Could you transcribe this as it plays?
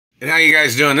And how you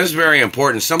guys doing? This is very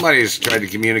important. Somebody has tried to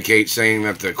communicate saying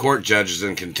that the court judge is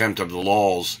in contempt of the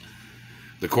laws.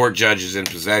 The court judge is in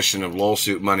possession of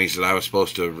lawsuit monies that I was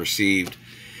supposed to have received.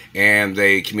 And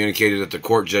they communicated that the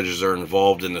court judges are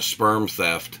involved in the sperm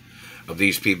theft of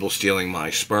these people stealing my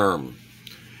sperm.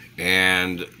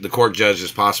 And the court judge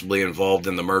is possibly involved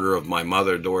in the murder of my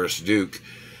mother, Doris Duke.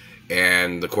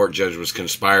 And the court judge was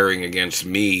conspiring against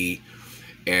me,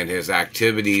 and his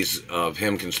activities of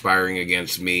him conspiring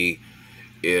against me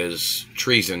is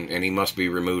treason, and he must be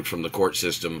removed from the court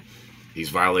system. He's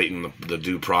violating the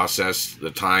due process,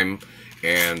 the time,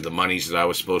 and the monies that I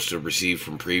was supposed to receive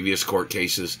from previous court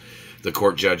cases. The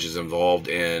court judge is involved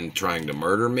in trying to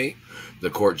murder me.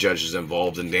 The court judge is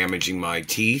involved in damaging my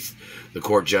teeth. The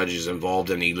court judge is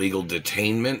involved in illegal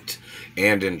detainment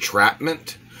and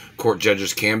entrapment. Court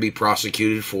judges can be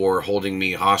prosecuted for holding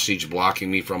me hostage,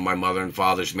 blocking me from my mother and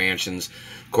father's mansions.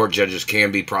 Court judges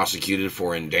can be prosecuted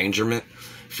for endangerment,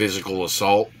 physical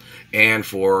assault, and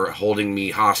for holding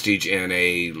me hostage in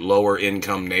a lower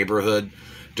income neighborhood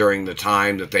during the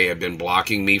time that they have been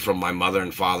blocking me from my mother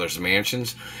and father's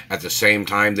mansions. At the same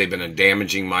time, they've been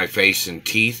damaging my face and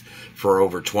teeth for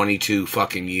over 22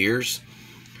 fucking years.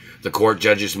 The court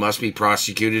judges must be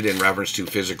prosecuted in reference to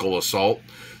physical assault,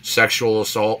 sexual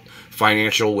assault,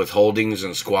 financial withholdings,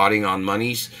 and squatting on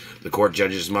monies. The court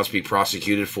judges must be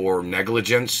prosecuted for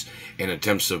negligence and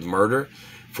attempts of murder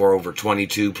for over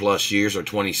 22 plus years or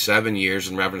 27 years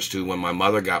in reference to when my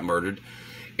mother got murdered.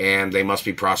 And they must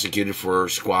be prosecuted for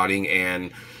squatting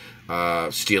and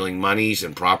stealing monies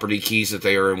and property keys that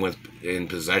they are in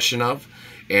possession of,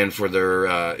 and for their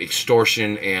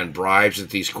extortion and bribes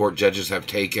that these court judges have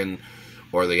taken,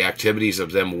 or the activities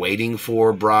of them waiting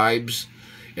for bribes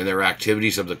and their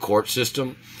activities of the court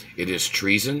system. It is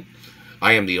treason.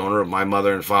 I am the owner of my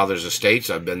mother and father's estates.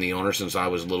 I've been the owner since I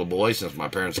was a little boy, since my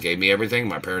parents gave me everything.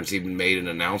 My parents even made an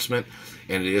announcement,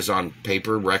 and it is on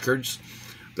paper records,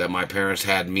 that my parents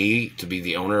had me to be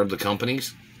the owner of the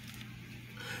companies.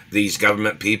 These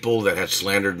government people that had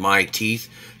slandered my teeth,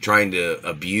 trying to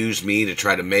abuse me, to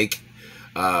try to make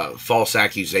false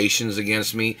accusations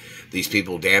against me. These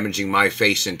people damaging my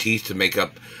face and teeth to make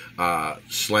up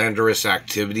slanderous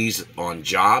activities on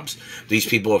jobs. These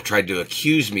people have tried to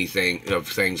accuse me of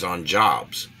things on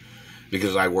jobs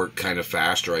because I work kind of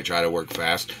fast, or I try to work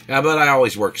fast. Yeah, but I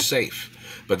always work safe.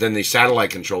 But then these satellite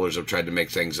controllers have tried to make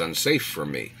things unsafe for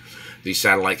me. These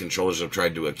satellite controllers have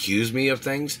tried to accuse me of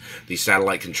things. These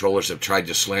satellite controllers have tried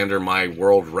to slander my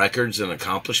world records and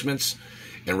accomplishments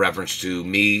in reference to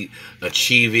me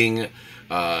achieving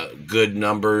good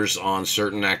numbers on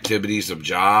certain activities of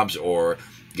jobs, or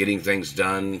getting things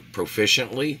done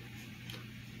proficiently.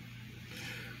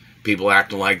 People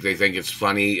acting like they think it's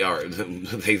funny, or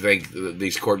they think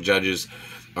these court judges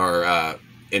are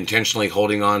intentionally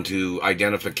holding on to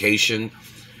identification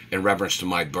in reference to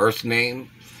my birth name,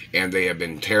 and they have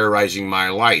been terrorizing my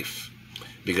life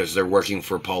because they're working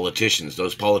for politicians.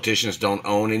 Those politicians don't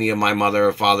own any of my mother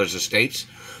or father's estates.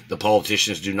 The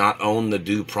politicians do not own the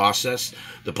due process.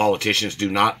 The politicians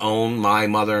do not own my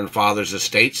mother and father's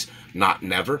estates. Not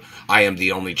never. I am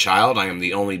the only child. I am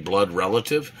the only blood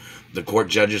relative. The court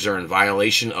judges are in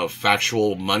violation of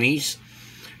factual monies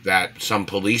that some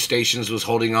police stations was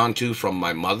holding on to from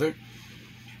my mother.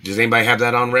 Does anybody have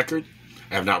that on record?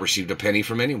 I have not received a penny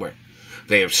from anywhere.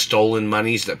 They have stolen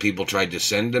monies that people tried to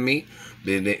send to me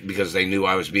because they knew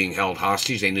I was being held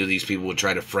hostage. They knew these people would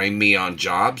try to frame me on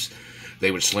jobs. They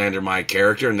would slander my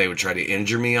character, and they would try to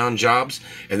injure me on jobs,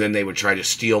 and then they would try to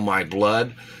steal my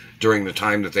blood during the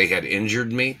time that they had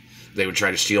injured me. They would try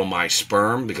to steal my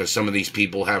sperm because some of these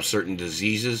people have certain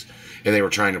diseases, and they were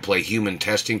trying to play human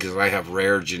testing because I have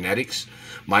rare genetics.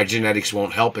 My genetics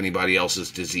won't help anybody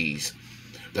else's disease.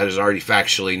 That is already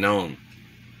factually known.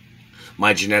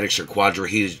 My genetics are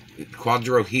quadrohelix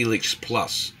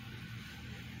plus.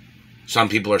 Some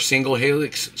people are single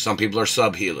helix, some people are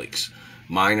subhelix.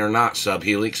 Mine are not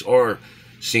subhelix or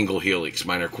single helix.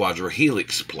 Mine are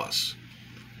quadrohelix plus.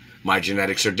 My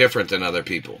genetics are different than other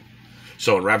people.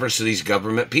 So in reference to these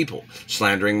government people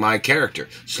slandering my character,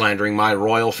 slandering my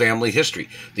royal family history,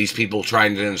 these people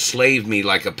trying to enslave me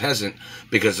like a peasant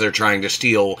because they're trying to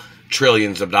steal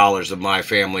trillions of dollars of my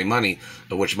family money,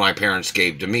 which my parents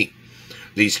gave to me.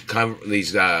 These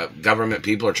government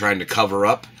people are trying to cover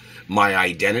up my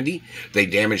identity. They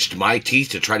damaged my teeth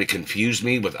to try to confuse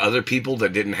me with other people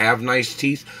that didn't have nice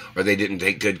teeth, or they didn't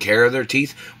take good care of their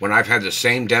teeth, when I've had the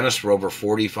same dentist for over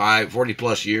 40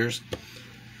 plus years.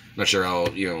 Not sure how,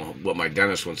 what my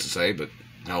dentist wants to say, but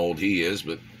how old he is,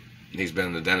 but he's been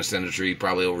in the dentist industry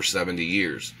probably over 70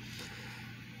 years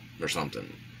or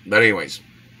something. But anyways,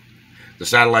 the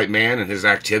satellite man and his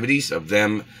activities of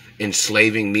them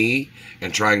enslaving me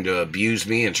and trying to abuse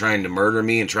me and trying to murder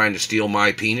me and trying to steal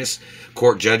my penis.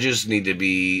 Court judges need to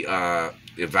be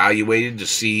evaluated to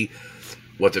see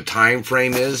what the time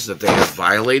frame is that they have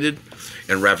violated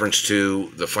in reference to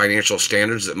the financial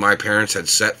standards that my parents had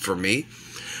set for me.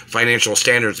 Financial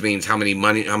standards means how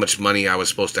much money I was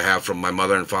supposed to have from my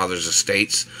mother and father's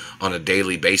estates on a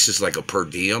daily basis, like a per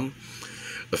diem.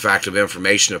 The fact of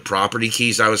information of property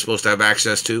keys I was supposed to have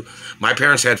access to. My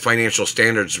parents had financial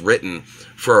standards written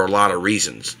for a lot of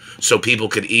reasons, so people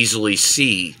could easily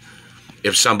see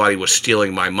if somebody was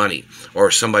stealing my money or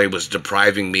if somebody was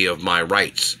depriving me of my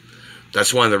rights.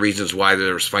 That's one of the reasons why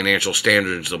there's financial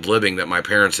standards of living that my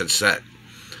parents had set,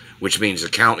 which means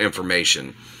account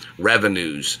information,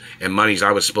 revenues, and monies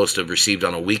I was supposed to have received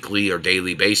on a weekly or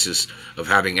daily basis of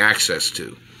having access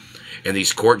to. And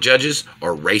these court judges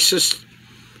are racist.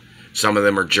 Some of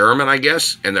them are German, I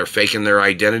guess, and they're faking their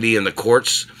identity in the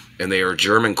courts, and they are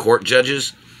German court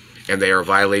judges, and they are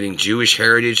violating Jewish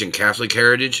heritage and Catholic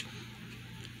heritage.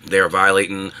 They are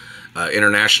violating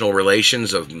international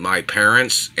relations of my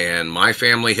parents and my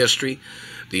family history.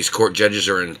 These court judges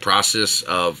are in the process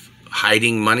of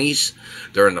hiding monies.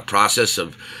 They're in the process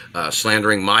of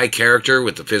slandering my character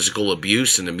with the physical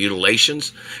abuse and the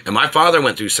mutilations. And my father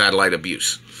went through satellite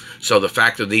abuse. So the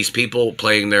fact that these people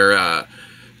playing their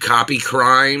copy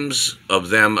crimes of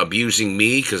them abusing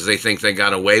me because they think they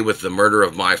got away with the murder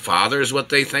of my father is what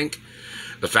they think.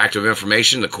 The fact of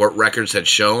information, the court records had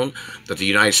shown that the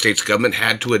United States government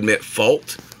had to admit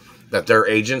fault, that their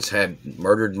agents had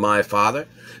murdered my father.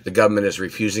 The government is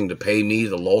refusing to pay me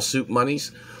the lawsuit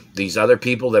monies. These other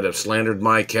people that have slandered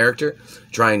my character,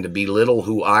 trying to belittle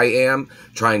who I am,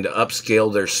 trying to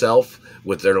upscale their self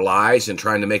with their lies and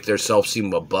trying to make their self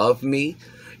seem above me,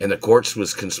 and the courts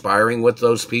was conspiring with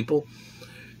those people.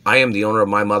 I am the owner of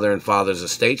my mother and father's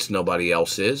estates. Nobody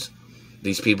else is.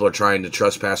 These people are trying to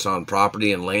trespass on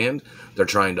property and land. They're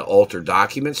trying to alter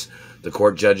documents. The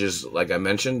court judges, like I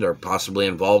mentioned, are possibly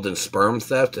involved in sperm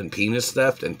theft and penis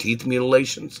theft and teeth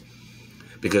mutilations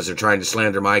because they're trying to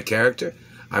slander my character.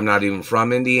 I'm not even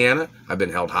from Indiana. I've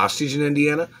been held hostage in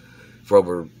Indiana for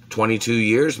over 22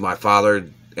 years. My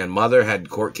father and mother had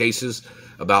court cases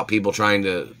about people trying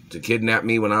to kidnap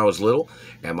me when I was little,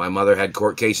 and my mother had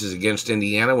court cases against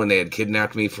Indiana when they had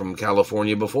kidnapped me from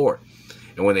California before,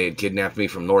 and when they had kidnapped me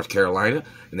from North Carolina,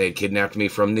 and they had kidnapped me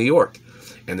from New York,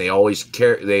 and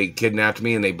they kidnapped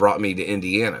me and they brought me to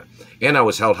Indiana. And I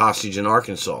was held hostage in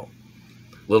Arkansas,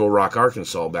 Little Rock,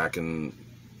 Arkansas, back in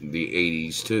the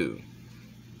 80s too.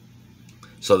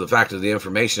 So the fact of the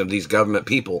information of these government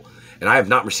people, and I have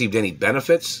not received any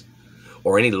benefits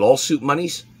or any lawsuit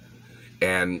monies.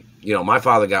 And, you know, my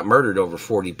father got murdered over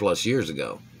 40 plus years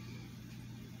ago.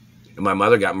 And my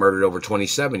mother got murdered over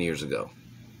 27 years ago.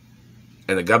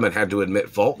 And the government had to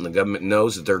admit fault, and the government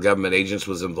knows that their government agents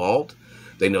was involved.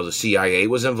 They know the CIA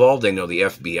was involved. They know the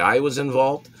FBI was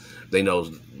involved. They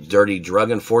know dirty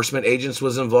drug enforcement agents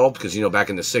was involved because, you know,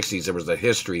 back in the 60s, there was a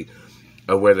history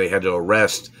of where they had to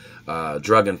arrest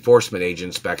drug enforcement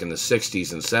agents back in the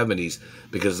 60s and 70s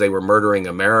because they were murdering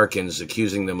Americans,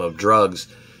 accusing them of drugs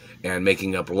and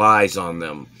making up lies on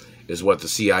them, is what the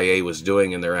CIA was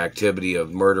doing in their activity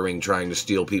of murdering, trying to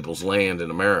steal people's land in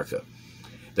America.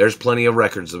 There's plenty of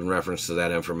records in reference to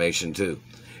that information too.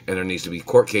 And there needs to be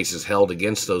court cases held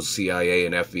against those CIA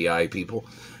and FBI people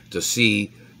to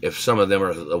see if some of them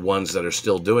are the ones that are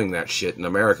still doing that shit in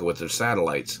America with their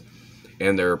satellites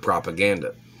and their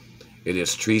propaganda. It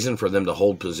is treason for them to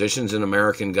hold positions in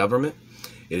American government.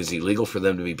 It is illegal for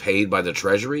them to be paid by the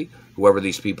Treasury, whoever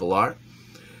these people are,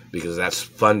 because that's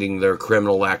funding their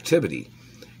criminal activity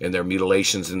and their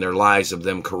mutilations and their lies of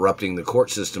them corrupting the court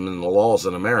system and the laws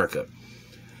in America.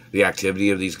 The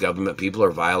activity of these government people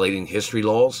are violating history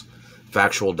laws,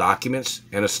 factual documents,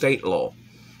 and estate law.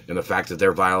 And the fact that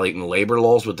they're violating labor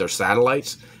laws with their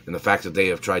satellites, and the fact that they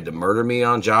have tried to murder me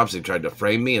on jobs, they've tried to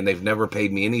frame me, and they've never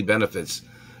paid me any benefits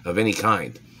of any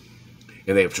kind.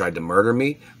 And they have tried to murder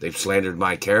me. They've slandered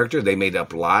my character. They made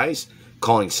up lies,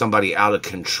 calling somebody out of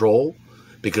control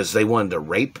because they wanted to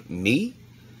rape me,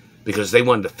 because they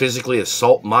wanted to physically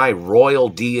assault my royal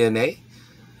DNA.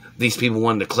 These people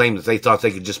wanted to claim that they thought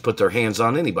they could just put their hands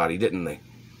on anybody, didn't they?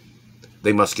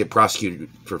 They must get prosecuted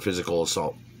for physical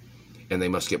assault. And they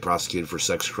must get prosecuted for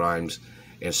sex crimes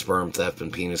and sperm theft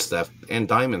and penis theft and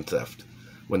diamond theft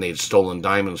when they had stolen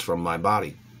diamonds from my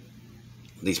body.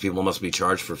 These people must be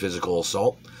charged for physical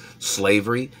assault,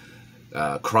 slavery,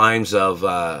 crimes of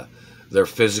their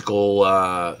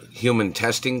physical human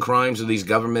testing crimes of these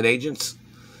government agents,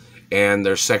 and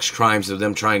their sex crimes of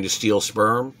them trying to steal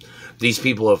sperm, These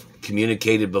people have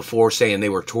communicated before saying they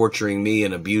were torturing me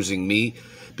and abusing me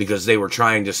because they were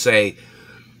trying to say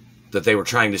that they were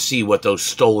trying to see what those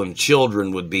stolen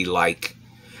children would be like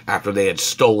after they had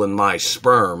stolen my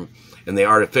sperm and they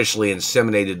artificially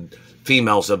inseminated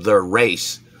females of their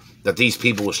race, that these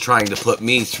people was trying to put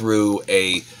me through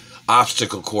a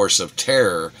obstacle course of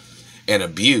terror and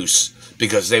abuse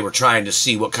because they were trying to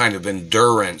see what kind of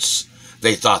endurance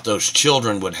they thought those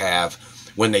children would have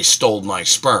when they stole my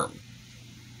sperm.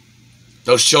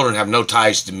 Those children have no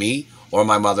ties to me or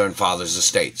my mother and father's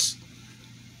estates.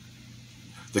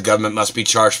 The government must be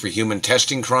charged for human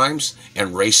testing crimes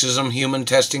and racism human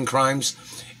testing crimes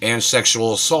and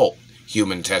sexual assault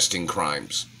human testing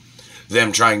crimes.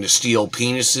 Them trying to steal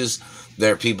penises.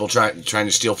 There are people trying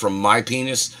to steal from my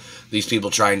penis. These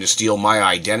people trying to steal my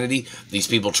identity. These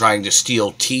people trying to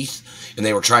steal teeth. And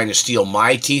they were trying to steal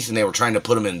my teeth and they were trying to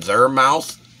put them in their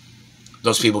mouth.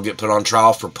 Those people get put on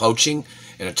trial for poaching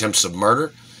and attempts of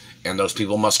murder. And those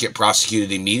people must get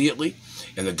prosecuted immediately.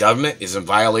 And the government is in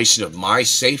violation of my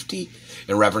safety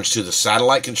in reference to the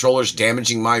satellite controllers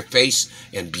damaging my face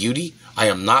and beauty. I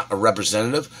am not a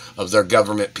representative of their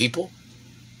government people.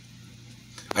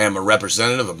 I am a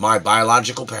representative of my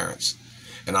biological parents.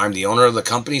 And I'm the owner of the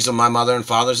companies of my mother and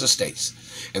father's estates.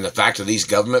 And the fact that these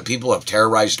government people have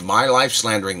terrorized my life,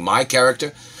 slandering my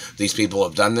character, these people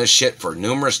have done this shit for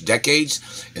numerous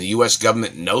decades, and the U.S.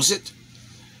 government knows it.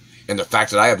 And the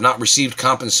fact that I have not received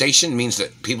compensation means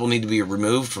that people need to be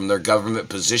removed from their government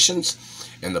positions.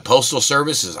 And the Postal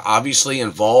Service is obviously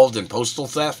involved in postal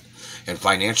theft and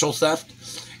financial theft.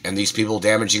 And these people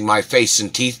damaging my face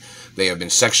and teeth, they have been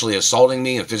sexually assaulting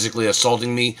me and physically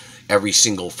assaulting me every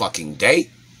single fucking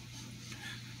day.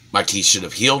 My teeth should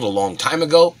have healed a long time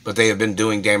ago, but they have been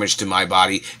doing damage to my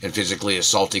body and physically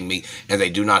assaulting me, and they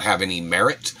do not have any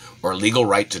merit or legal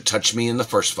right to touch me in the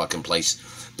first fucking place.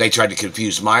 They tried to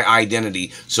confuse my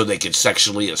identity so they could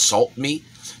sexually assault me,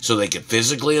 so they could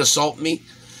physically assault me,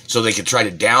 so they could try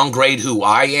to downgrade who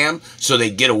I am, so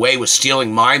they'd get away with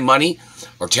stealing my money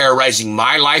or terrorizing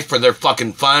my life for their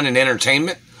fucking fun and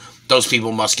entertainment. Those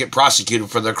people must get prosecuted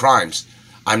for their crimes.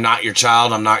 I'm not your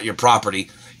child, I'm not your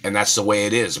property, and that's the way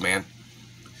it is, man.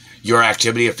 Your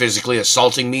activity of physically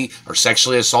assaulting me or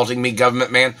sexually assaulting me,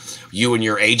 government man, you and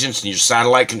your agents and your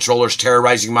satellite controllers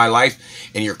terrorizing my life,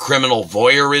 and your criminal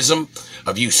voyeurism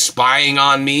of you spying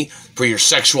on me for your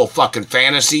sexual fucking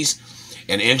fantasies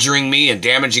and injuring me and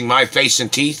damaging my face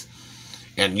and teeth,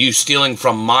 and you stealing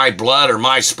from my blood or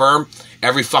my sperm,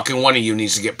 every fucking one of you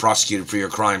needs to get prosecuted for your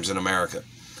crimes in America.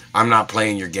 I'm not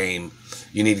playing your game.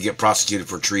 You need to get prosecuted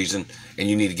for treason, and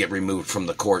you need to get removed from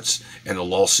the courts and the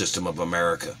law system of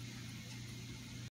America.